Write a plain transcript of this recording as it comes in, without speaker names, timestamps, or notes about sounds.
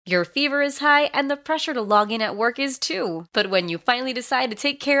Your fever is high and the pressure to log in at work is too. But when you finally decide to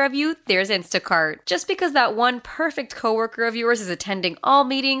take care of you, there's Instacart. Just because that one perfect coworker of yours is attending all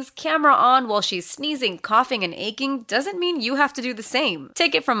meetings, camera on while she's sneezing, coughing, and aching, doesn't mean you have to do the same.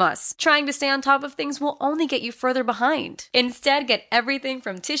 Take it from us. Trying to stay on top of things will only get you further behind. Instead, get everything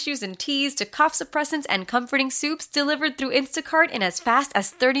from tissues and teas to cough suppressants and comforting soups delivered through Instacart in as fast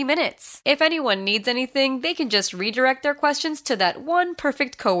as 30 minutes. If anyone needs anything, they can just redirect their questions to that one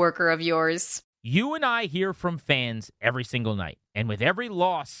perfect coworker of yours. You and I hear from fans every single night. And with every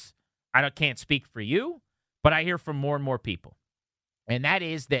loss, can't speak for you, but I hear from more and more people. And that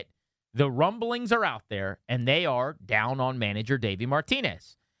is that the rumblings are out there, and they are down on manager Davey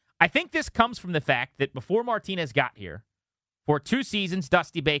Martinez. I think this comes from the fact that before Martinez got here, for 2 seasons,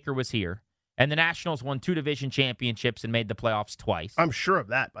 Dusty Baker was here, and the Nationals won 2 division championships and made the playoffs twice. I'm sure of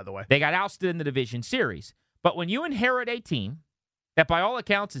that, by the way. They got ousted in the division series. But when you inherit a team that by all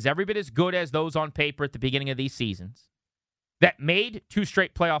accounts is every bit as good as those on paper at the beginning of these seasons, that made 2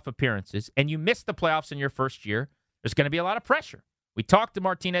 straight playoff appearances, and you missed the playoffs in your first year, there's going to be a lot of pressure. We talked to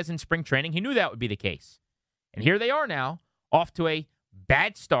Martinez in spring training. He knew that would be the case. And here they are now, off to a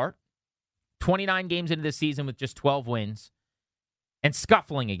bad start, 29 games into the season with just 12 wins, and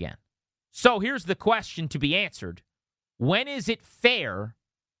scuffling again. So here's the question to be answered. When is it fair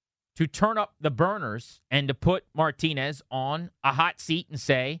to turn up the burners and to put Martinez on a hot seat and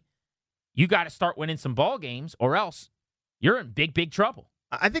say, you got to start winning some ball games or else you're in big, big trouble?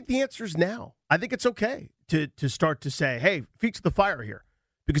 I think the answer is now. I think it's okay to start to say, hey, feet to the fire here.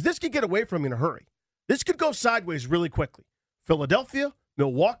 Because this could get away from you in a hurry. This could go sideways really quickly. Philadelphia,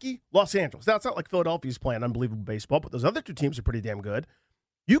 Milwaukee, Los Angeles. Now, it's not like Philadelphia's playing unbelievable baseball, but those other 2 teams are pretty damn good.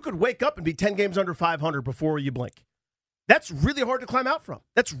 You could wake up and be 10 games under 500 before you blink. That's really hard to climb out from.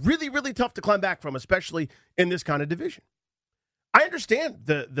 That's really, really tough to climb back from, especially in this kind of division. I understand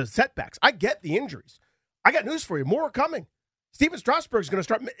the setbacks. I get the injuries. I got news for you. More are coming. Steven Strasburg is going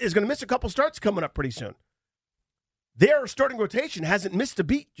to miss a couple starts coming up pretty soon. Their starting rotation hasn't missed a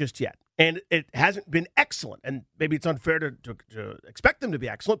beat just yet, and it hasn't been excellent. And maybe it's unfair to expect them to be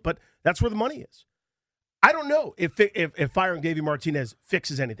excellent, but that's where the money is. I don't know if firing Davey Martinez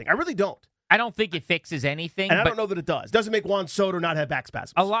fixes anything. I really don't. I don't think it fixes anything. And I don't know that it does. Doesn't make Juan Soto not have back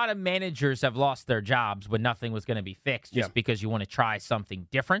spasms. A lot of managers have lost their jobs when nothing was going to be fixed just because you want to try something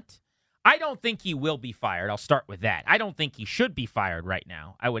different. I don't think he will be fired. I'll start with that. I don't think he should be fired right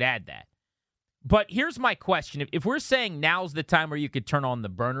now. I would add that. But here's my question. If we're saying now's the time where you could turn on the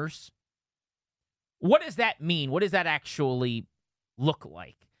burners, what does that mean? What does that actually look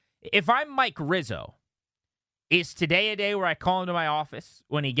like? If I'm Mike Rizzo, is today a day where I call into my office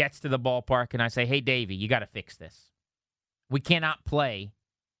when he gets to the ballpark and I say, hey, Davey, you got to fix this. We cannot play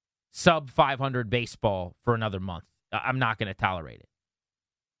sub 500 baseball for another month. I'm not going to tolerate it.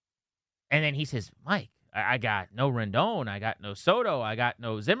 And then he says, Mike, I got no Rendon. I got no Soto. I got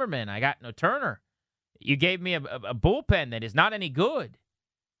no Zimmerman. I got no Turner. You gave me a bullpen that is not any good.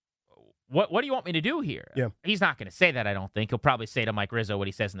 What do you want me to do here? Yeah. He's not going to say that, I don't think. He'll probably say to Mike Rizzo what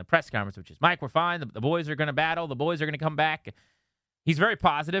he says in the press conference, which is, Mike, we're fine. The boys are going to battle. The boys are going to come back. He's very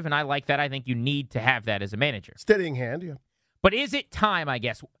positive, and I like that. I think you need to have that as a manager. Steadying hand, yeah. But is it time, I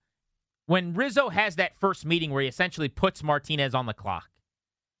guess, when Rizzo has that first meeting where he essentially puts Martinez on the clock,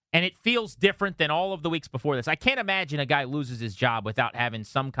 and it feels different than all of the weeks before this? I can't imagine a guy loses his job without having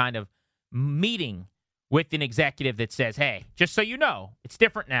some kind of meeting with an executive that says, hey, just so you know, it's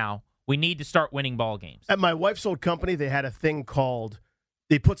different now. We need to start winning ball games. At my wife's old company, they had a thing called,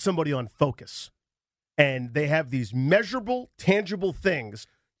 they put somebody on focus. And they have these measurable, tangible things.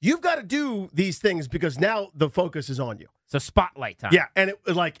 You've got to do these things because now the focus is on you. So spotlight time. Yeah, and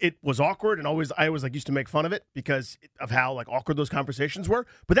it was awkward, and I always used to make fun of it because of how awkward those conversations were.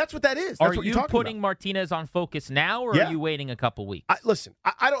 But that's what that is. That's what you're talking putting about. Martinez on focus now, or are you waiting a couple weeks? Listen,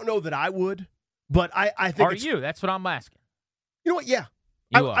 I don't know that I would, but I think Are you? That's what I'm asking. You know what? Yeah.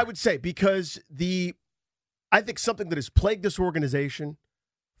 I would say because I think something that has plagued this organization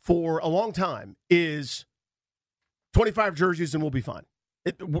for a long time is 25 jerseys and we'll be fine.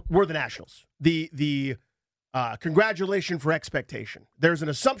 We're the Nationals. The congratulation for expectation. There's an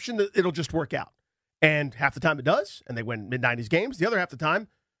assumption that it'll just work out. And half the time it does, and they win mid-90s games. The other half the time,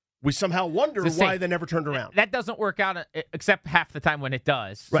 we somehow wonder why they never turned around. That doesn't work out except half the time when it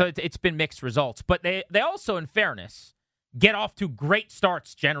does. Right. So it's been mixed results. But they also, in fairness, get off to great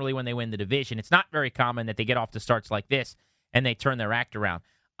starts generally when they win the division. It's not very common that they get off to starts like this and they turn their act around.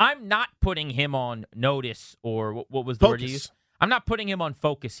 I'm not putting him on notice or what was the word you used? I'm not putting him on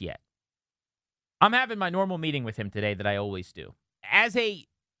focus yet. I'm having my normal meeting with him today that I always do. As a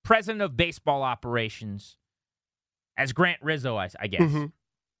president of baseball operations, as Grant Rizzo, I guess,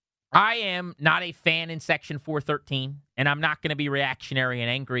 I am not a fan in Section 413, and I'm not going to be reactionary and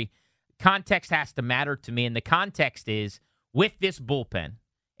angry. Context has to matter to me, and the context is with this bullpen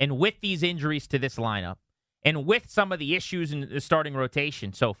and with these injuries to this lineup and with some of the issues in the starting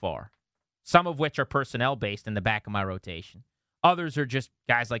rotation so far, some of which are personnel-based in the back of my rotation. Others are just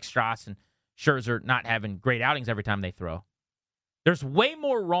guys like Strauss and Scherzer not having great outings every time they throw. There's way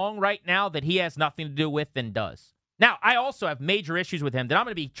more wrong right now that he has nothing to do with than does. Now, I also have major issues with him that I'm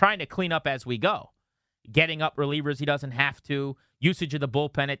going to be trying to clean up as we go. Getting up relievers he doesn't have to. Usage of the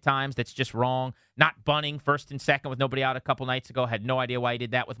bullpen at times that's just wrong. Not bunting first and second with nobody out a couple nights ago. Had no idea why he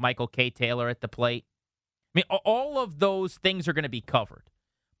did that with Michael K. Taylor at the plate. I mean, all of those things are going to be covered.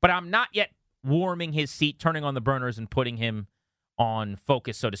 But I'm not yet warming his seat, turning on the burners, and putting him on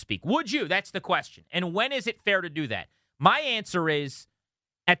focus, so to speak. Would you? That's the question. And when is it fair to do that? My answer is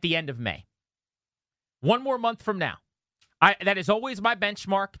at the end of May. 1 more month from now. That is always my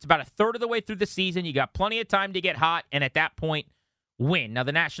benchmark. It's about a third of the way through the season. You got plenty of time to get hot, and at that point, win. Now,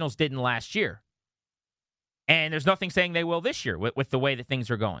 the Nationals didn't last year. And there's nothing saying they will this year with the way that things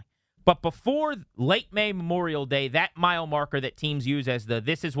are going. But before late May, Memorial Day, that mile marker that teams use as the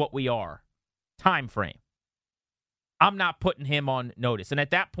this is what we are time frame, I'm not putting him on notice. And at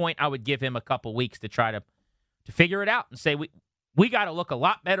that point, I would give him a couple weeks to try to figure it out and say, we got to look a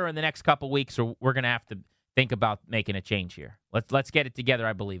lot better in the next couple weeks, or we're going to have to think about making a change here. Let's get it together.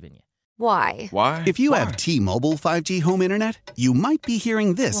 I believe in you. Why? Why? If you have T-Mobile 5G home internet, you might be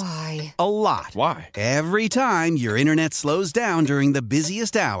hearing this Why? a lot. Why? Every time your internet slows down during the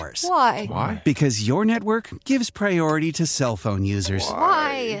busiest hours. Why? Why? Because your network gives priority to cell phone users.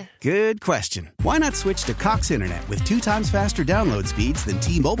 Why? Good question. Why not switch to Cox Internet with 2 times faster download speeds than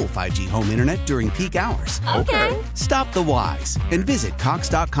T-Mobile 5G home internet during peak hours? Okay. Stop the whys and visit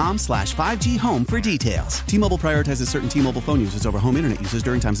cox.com/5G home for details. T-Mobile prioritizes certain T-Mobile phone users over home internet users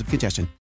during times of congestion.